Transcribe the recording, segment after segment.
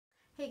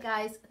Hey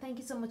guys, thank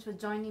you so much for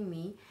joining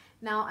me.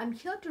 Now I'm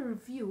here to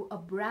review a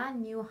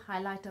brand new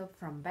highlighter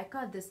from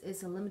Becca. This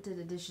is a limited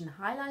edition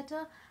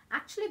highlighter.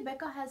 Actually,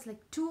 Becca has like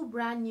two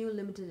brand new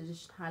limited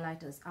edition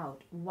highlighters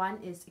out.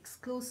 One is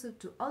exclusive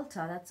to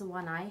Ulta, that's the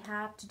one I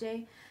have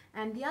today,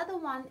 and the other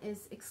one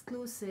is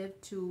exclusive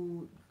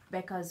to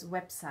Becca's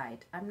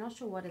website. I'm not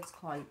sure what it's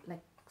called,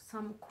 like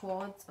some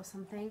quartz or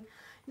something.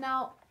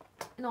 Now,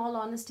 in all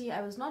honesty,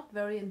 I was not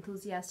very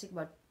enthusiastic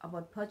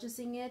about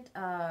purchasing it.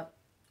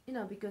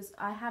 Because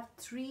I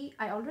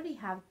already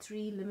have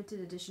three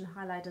limited edition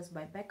highlighters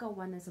by Becca.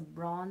 One is a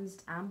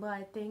bronzed amber,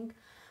 I think,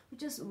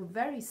 which is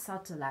very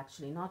subtle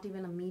actually, not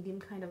even a medium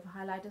kind of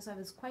highlighter. So I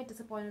was quite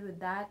disappointed with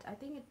that. I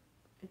think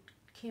it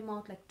came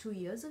out like 2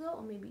 years ago,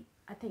 or maybe,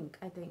 I think,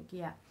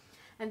 yeah.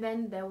 And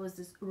then there was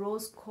this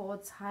rose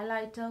quartz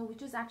highlighter,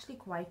 which is actually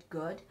quite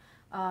good.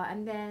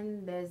 And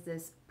then there's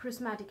this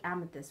prismatic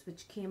amethyst,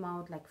 which came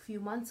out like a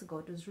few months ago.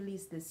 It was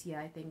released this year,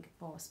 I think,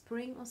 for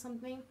spring or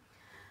something.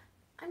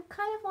 I'm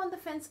kind of on the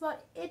fence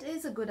about it.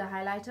 Is a good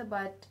highlighter,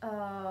 but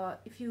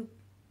if you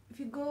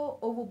go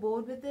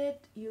overboard with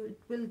it, it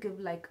will give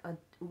like a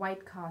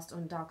white cast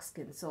on dark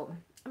skin. So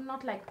I'm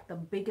not like the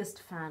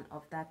biggest fan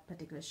of that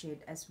particular shade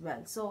as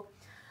well. So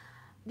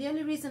the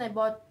only reason I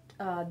bought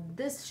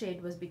this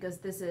shade was because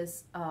this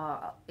is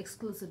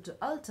exclusive to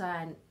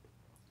Ulta, and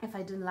if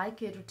I didn't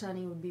like it,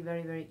 returning would be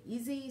very, very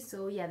easy.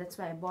 So yeah, that's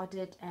why I bought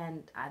it,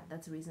 and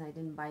that's the reason I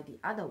didn't buy the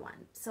other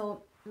one.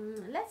 So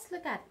let's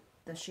look at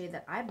the shade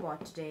that I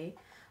bought today.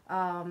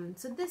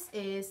 So this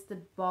is the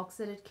box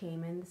that it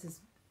came in.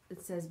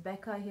 It says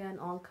Becca here, and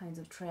all kinds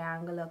of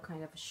triangular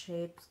kind of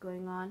shapes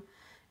going on.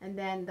 And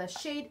then the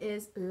shade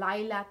is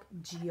Lilac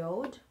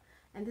Geode,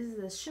 and this is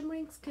a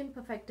shimmering skin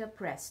perfector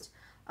pressed.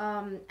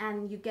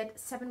 And you get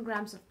 7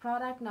 grams of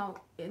product. Now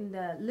in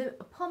the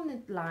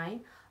permanent line,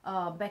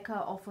 Becca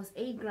offers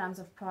 8 grams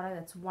of product.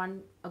 That's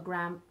 1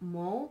 gram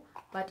more,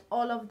 but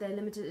all of their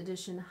limited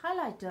edition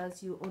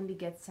highlighters you only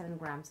get 7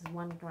 grams,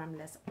 1 gram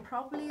less.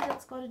 Probably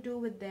that's got to do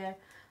with their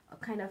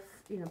kind of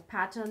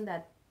pattern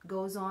that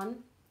goes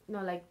on,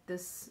 like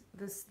this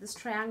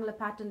triangular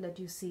pattern that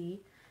you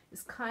see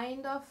is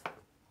kind of,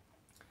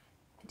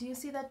 do you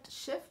see that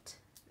shift?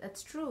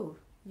 That's true.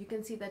 You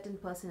can see that in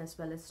person as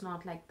well. It's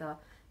not like the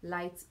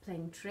lights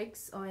playing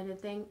tricks or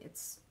anything.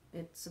 It's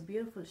a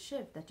beautiful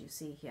shift that you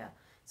see here.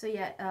 So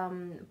yeah,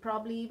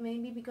 probably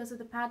maybe because of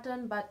the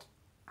pattern, but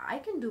I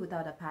can do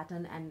without a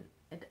pattern, and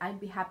I'd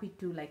be happy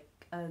to like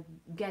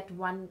get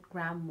 1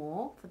 gram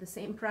more for the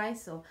same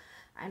price. So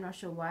I'm not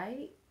sure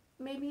why.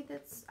 Maybe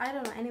that's, I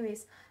don't know.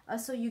 Anyways,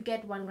 so you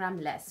get 1 gram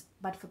less,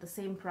 but for the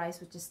same price,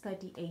 which is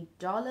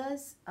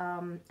 $38.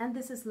 And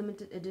this is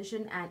limited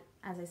edition, and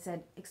as I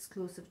said,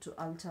 exclusive to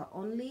Ulta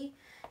only.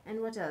 And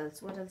what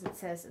else? What else it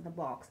says in the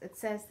box? It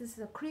says this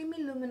is a creamy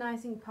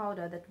luminizing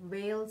powder that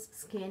veils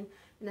skin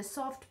in a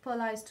soft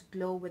pearlized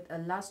glow with a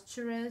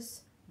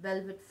lustrous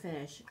velvet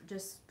finish.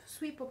 Just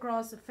sweep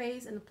across the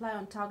face and apply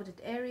on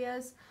targeted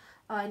areas,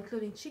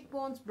 including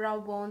cheekbones, brow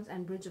bones,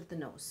 and bridge of the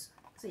nose.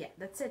 So yeah,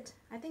 that's it.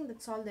 I think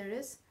that's all there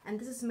is. And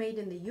this is made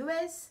in the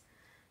US.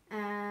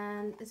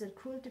 And is it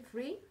cruelty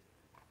free?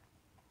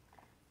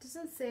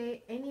 Doesn't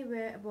say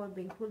anywhere about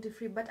being cruelty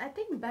free, but I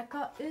think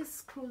Becca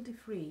is cruelty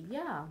free.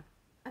 Yeah,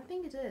 I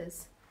think it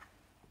is.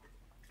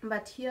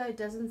 But here it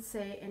doesn't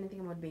say anything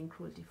about being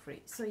cruelty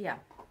free. So yeah,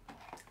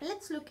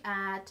 let's look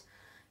at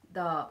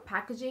the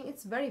packaging.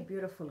 It's very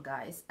beautiful,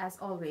 guys, as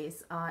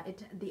always.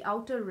 The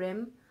outer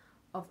rim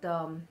of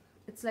the,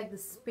 it's like the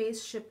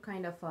spaceship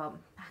kind of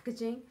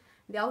packaging.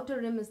 The outer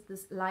rim is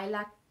this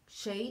lilac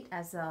shade,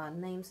 as the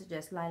name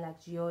suggests.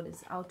 Lilac Geode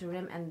is outer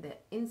rim, and the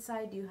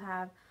inside you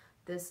have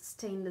this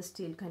stainless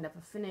steel kind of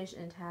a finish,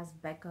 and it has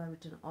Becca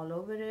written all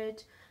over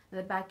it. At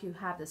the back you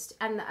have this,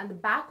 and the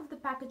back of the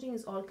packaging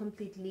is all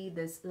completely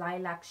this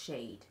lilac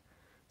shade.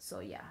 So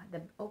yeah,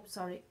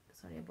 sorry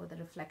about the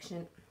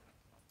reflection.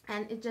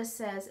 And it just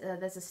says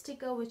there's a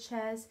sticker which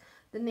has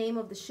the name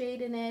of the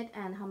shade in it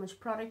and how much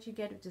product you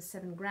get, which is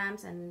 7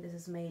 grams, and this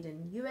is made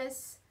in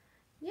US.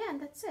 Yeah, and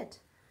that's it.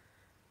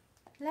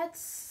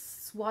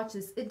 Let's swatch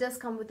this. It does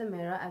come with a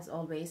mirror as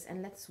always,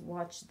 and let's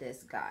watch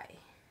this guy.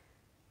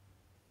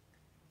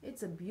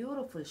 It's a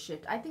beautiful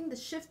shift. I think the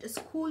shift is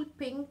cool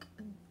pink.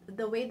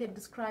 The way they've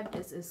described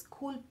this is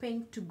cool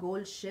pink to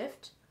gold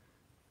shift.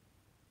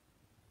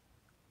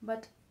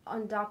 But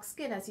on dark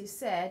skin, as you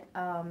said,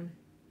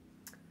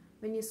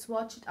 when you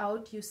swatch it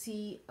out, you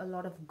see a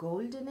lot of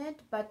gold in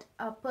it. But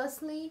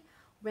personally,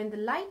 when the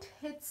light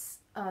hits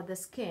the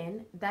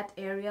skin, that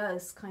area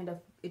is kind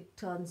of, it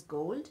turns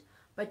gold.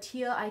 But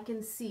here I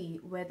can see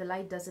where the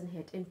light doesn't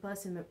hit. In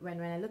person, when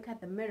I look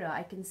at the mirror,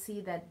 I can see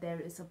that there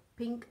is a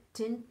pink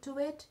tint to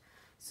it.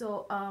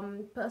 So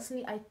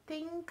personally, I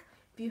think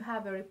if you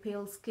have very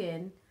pale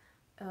skin,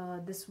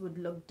 this would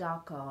look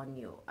darker on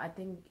you. I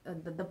think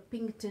the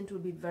pink tint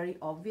would be very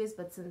obvious,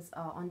 but since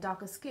on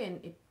darker skin,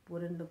 it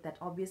wouldn't look that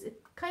obvious.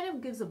 It kind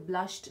of gives a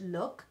blushed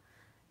look,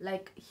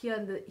 like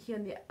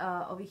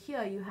over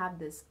here you have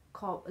this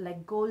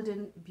like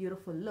golden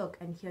beautiful look,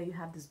 and here you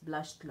have this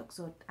blushed look.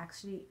 So it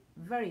actually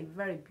very,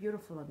 very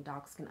beautiful on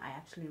dark skin. I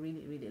actually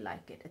really, really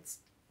like it. It's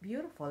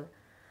beautiful.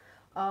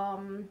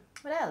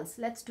 What else?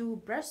 Let's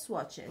do brush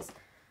swatches,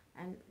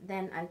 and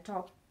then I'll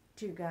talk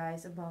to you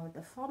guys about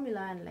the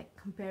formula and like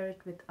compare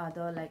it with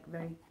other like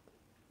very,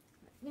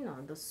 you know,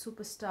 the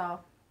superstar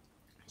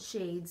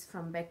shades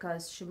from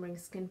Becca's Shimmering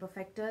Skin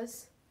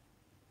Perfectors.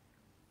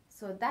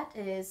 So that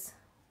is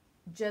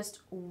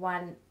just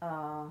one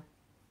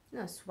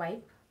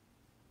swipe.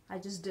 I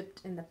just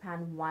dipped in the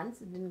pan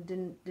once.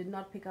 It did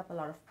not pick up a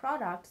lot of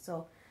product.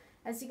 So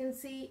as you can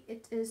see,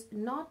 it is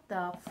not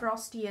the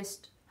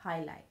frostiest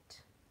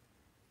highlight.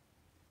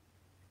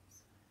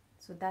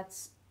 So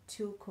that's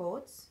 2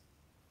 coats.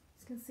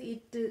 As you can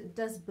see, it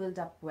does build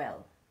up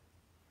well.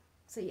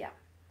 So yeah.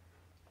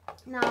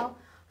 Now,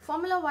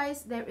 formula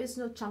wise, there is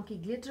no chunky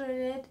glitter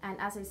in it, and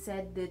as I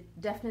said,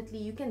 definitely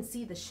you can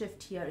see the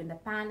shift here in the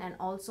pan, and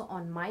also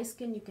on my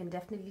skin you can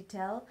definitely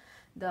tell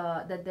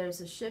that there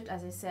is a shift.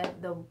 As I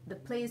said, the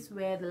place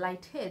where the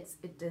light hits,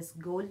 it is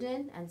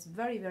golden and it's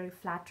very, very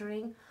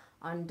flattering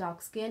on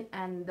dark skin,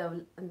 and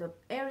the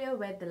area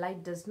where the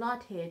light does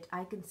not hit,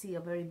 I can see a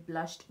very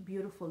blushed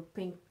beautiful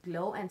pink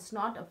glow. And it's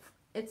not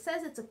it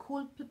says it's a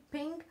cool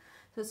pink,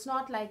 so it's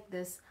not like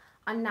this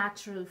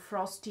unnatural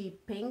frosty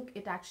pink.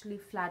 It actually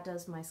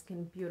flatters my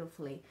skin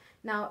beautifully.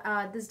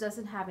 Now this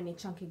doesn't have any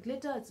chunky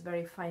glitter. It's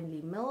very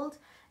finely milled,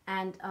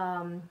 and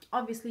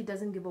obviously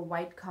doesn't give a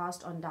white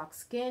cast on dark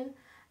skin.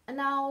 And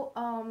now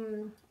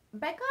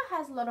Becca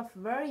has a lot of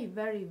very,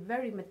 very,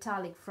 very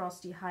metallic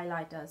frosty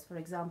highlighters. For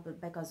example,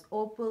 Becca's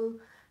Opal,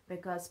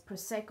 Becca's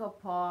Prosecco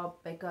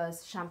Pop,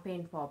 Becca's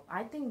Champagne Pop.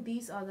 I think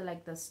these are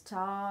the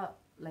star,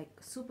 like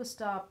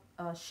superstar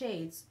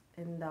shades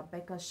in the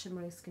Becca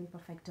Shimmering Skin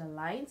Perfector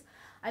lines.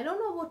 I don't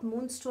know about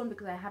Moonstone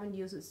because I haven't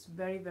used. It's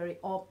very, very,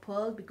 or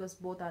Pearl, because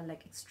both are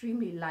like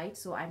extremely light,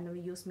 so I've never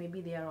used. Maybe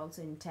they are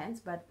also intense,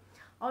 but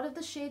out of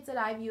the shades that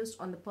I've used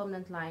on the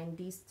permanent line,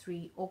 these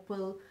 3,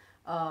 Opal,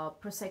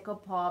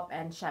 Prosecco Pop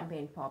and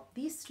Champagne Pop,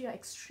 these 3 are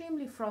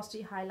extremely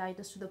frosty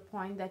highlighters, to the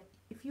point that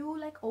if you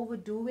like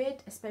overdo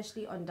it,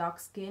 especially on dark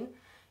skin,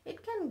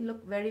 it can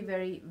look very,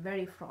 very,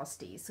 very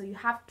frosty. So you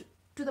have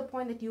to the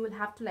point that you will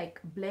have to like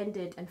blend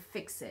it and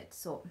fix it.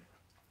 So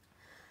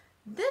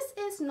this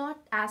is not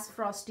as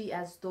frosty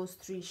as those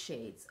 3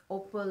 shades,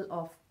 Opal,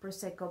 of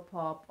Prosecco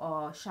Pop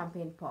or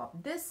Champagne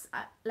Pop. This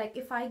like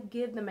if I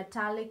give the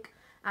metallic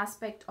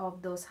aspect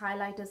of those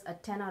highlighters a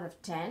 10 out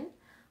of 10,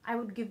 I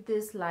would give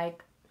this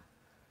like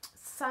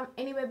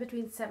anywhere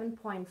between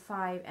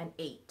 7.5 and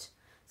 8.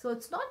 So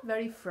it's not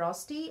very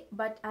frosty,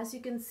 but as you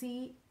can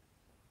see,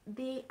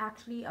 they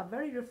actually are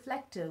very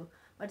reflective,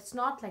 but it's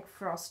not like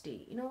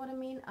frosty. You know what I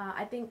mean?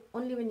 I think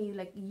only when you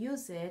like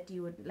use it,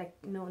 you would like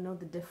know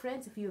the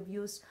difference. If you have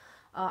used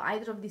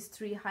either of these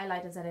 3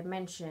 highlighters that I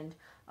mentioned,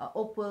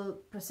 Opal,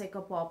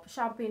 Prosecco Pop,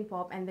 Champagne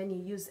Pop, and then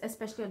you use,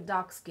 especially on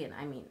dark skin,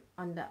 I mean,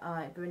 on the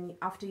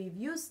after you've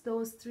used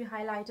those 3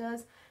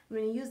 highlighters,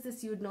 when you use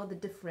this, you would know the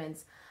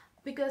difference,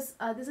 because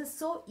this is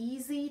so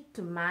easy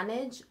to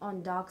manage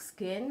on dark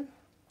skin.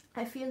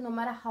 I feel no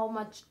matter how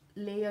much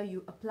layer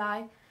you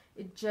apply,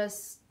 it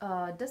just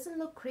doesn't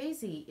look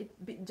crazy.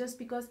 Just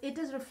because it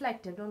is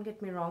reflective, don't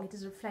get me wrong, it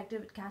is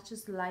reflective, it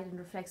catches the light and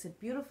reflects it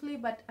beautifully,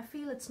 but I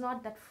feel it's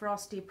not that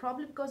frosty,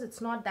 probably because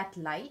it's not that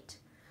light.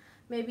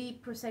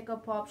 Maybe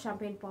Prosecco Pop,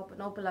 Champagne Pop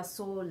and Opal are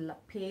so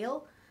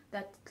pale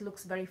that it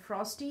looks very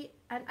frosty,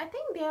 and I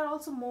think they are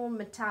also more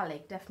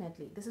metallic.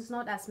 Definitely this is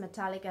not as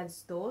metallic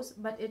as those,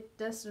 but it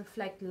does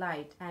reflect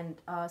light.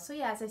 And so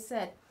yeah, as I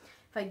said,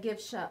 if I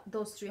give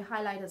those 3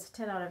 highlighters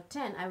 10 out of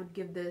 10, I would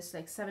give this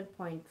like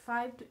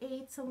 7.5 to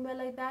 8, somewhere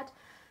like that.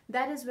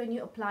 That is when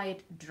you apply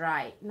it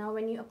dry. Now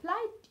when you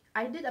apply it,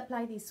 I did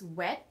apply these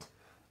wet,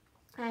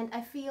 and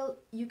I feel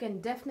you can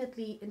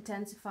definitely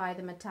intensify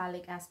the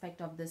metallic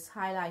aspect of this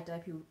highlighter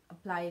if you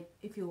apply it,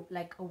 if you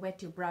like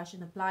wet your brush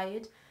and apply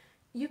it.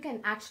 You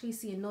can actually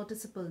see a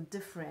noticeable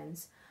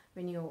difference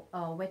when you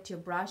wet your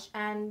brush,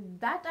 and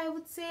that I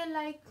would say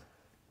like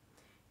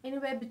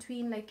anywhere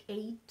between like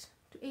 8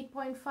 to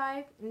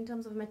 8.5 in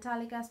terms of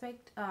metallic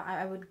aspect.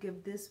 I would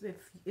give this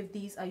if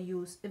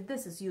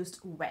this is used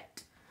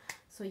wet.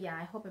 So yeah,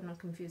 I hope I'm not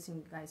confusing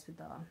you guys with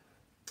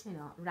the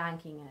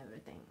ranking and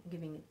everything,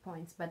 giving it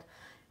points, but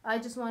I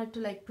just wanted to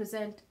like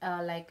present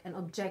like an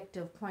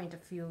objective point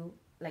of view,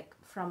 like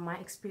from my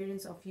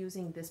experience of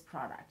using this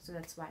product. So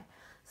that's why.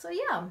 So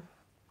yeah,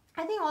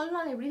 I think all in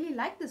all, I really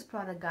like this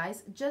product,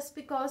 guys, just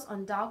because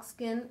on dark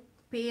skin,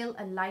 pale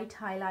and light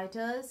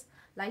highlighters,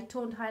 light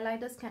toned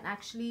highlighters can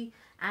actually,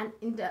 and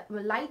in the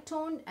light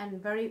toned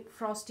and very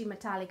frosty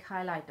metallic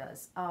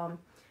highlighters,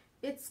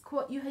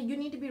 you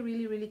need to be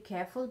really, really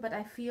careful. But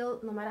I feel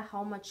no matter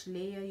how much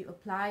layer you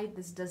apply,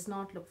 this does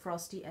not look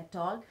frosty at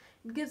all.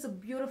 It gives a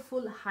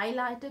beautiful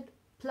highlighted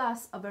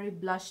plus a very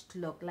blushed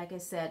look. Like I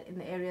said, in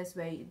the areas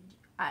where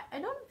I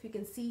don't know if you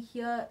can see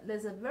here,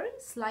 there's a very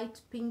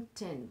slight pink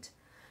tint.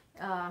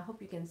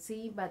 Hope you can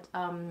see, but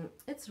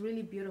it's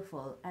really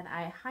beautiful, and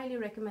I highly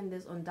recommend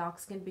this on dark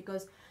skin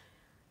because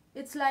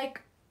it's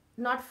like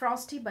not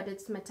frosty, but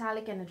it's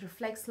metallic and it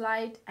reflects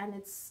light, and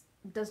it's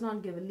does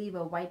not leave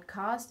a white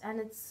cast, and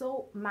it's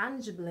so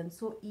manageable and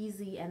so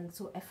easy and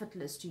so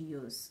effortless to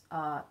use,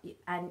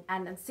 and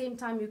at the same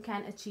time you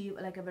can achieve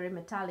like a very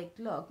metallic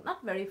look,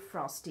 not very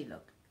frosty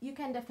look. You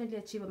can definitely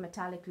achieve a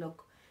metallic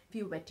look if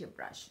you wet your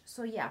brush.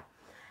 So yeah.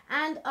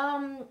 And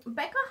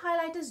Becca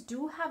highlighters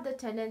do have the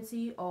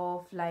tendency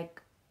of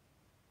like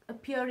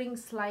appearing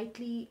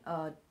slightly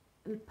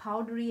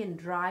powdery and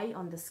dry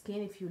on the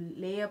skin if you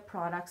layer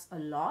products a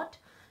lot.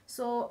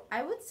 So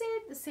I would say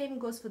the same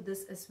goes for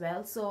this as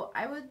well. So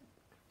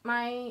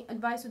my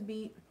advice would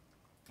be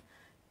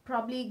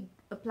probably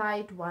apply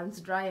it once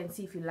dry and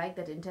see if you like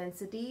that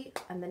intensity,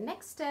 and the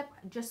next step,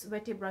 just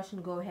wet your brush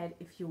and go ahead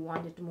if you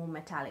want it more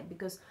metallic,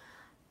 because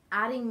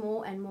adding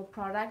more and more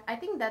product, I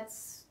think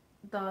that's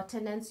the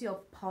tendency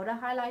of powder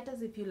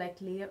highlighters. If you like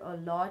layer a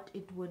lot,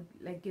 it would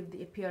like give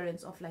the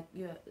appearance of like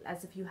you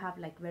as if you have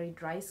like very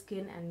dry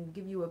skin and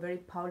give you a very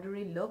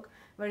powdery look,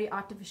 very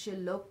artificial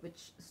look,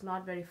 which is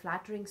not very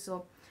flattering.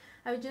 So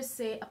I would just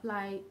say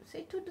apply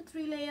say 2 to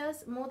 3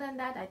 layers. More than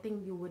that, I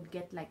think you would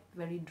get like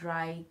very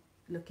dry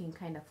looking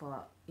kind of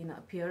a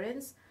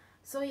appearance.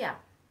 So yeah,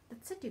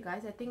 that's it, you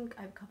guys. I think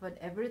I've covered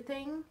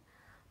everything.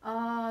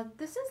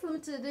 This is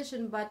limited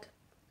edition, but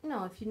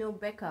if you know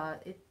Becca,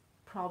 it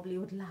probably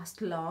would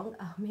last long,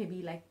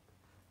 maybe like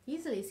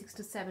easily 6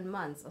 to 7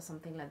 months or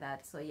something like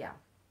that. So yeah,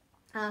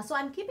 so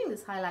I'm keeping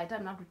this highlighter,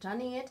 I'm not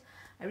returning it.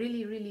 I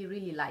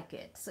really like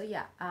it. So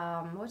yeah,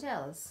 what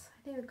else?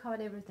 I think we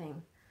covered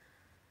everything.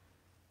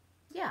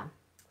 Yeah,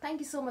 thank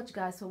you so much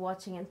guys for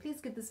watching, and please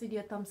give this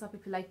video a thumbs up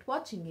if you liked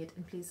watching it,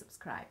 and please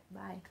subscribe.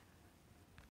 Bye.